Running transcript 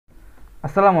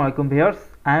Assalamualaikum viewers,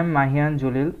 I am Mahian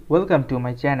Jalil. Welcome to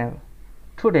my channel.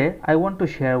 Today I want to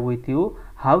share with you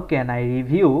how can I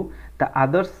review the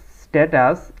others'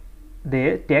 status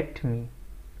they tagged me.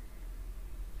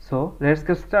 So let's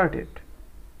get started.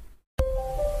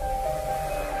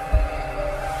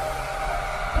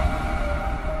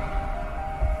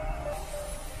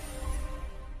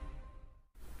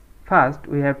 First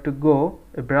we have to go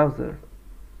a browser.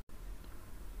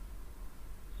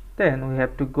 Then we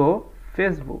have to go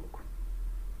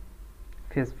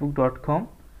facebook.com.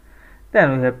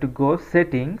 Then we have to go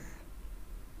settings,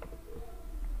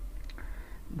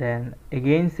 then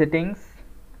again settings.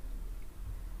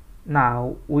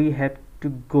 Now we have to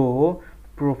go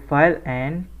profile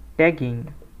and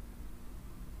tagging.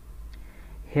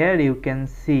 Here you can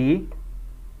see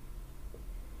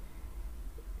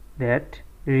that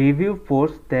review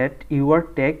posts that you were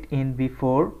tagged in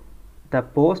before the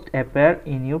post appear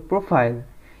in your profile.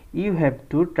 You have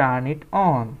to turn it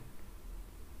on.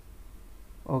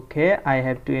 Okay, I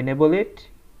have to enable it.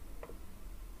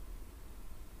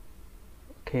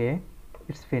 Okay,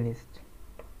 it's finished.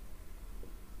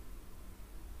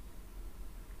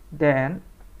 Then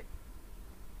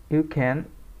you can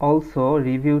also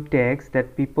review tags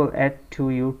that people add to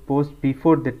your post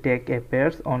before the tag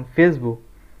appears on Facebook.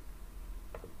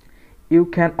 You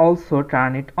can also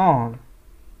turn it on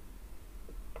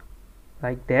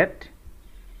like that.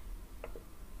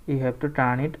 You have to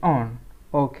turn it on.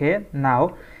 Okay,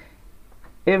 now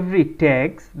every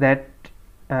tags that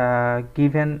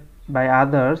given by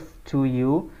others to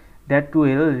you, that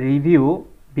will review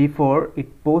before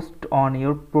it posts on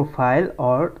your profile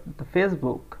or the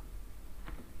Facebook.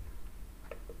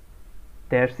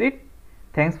 That's it.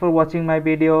 Thanks for watching my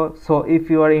video. So if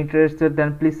you are interested,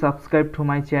 then please subscribe to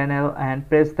my channel and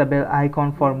press the bell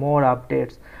icon for more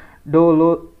updates.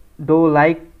 Do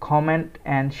like, comment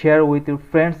and share with your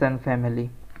friends and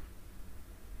family.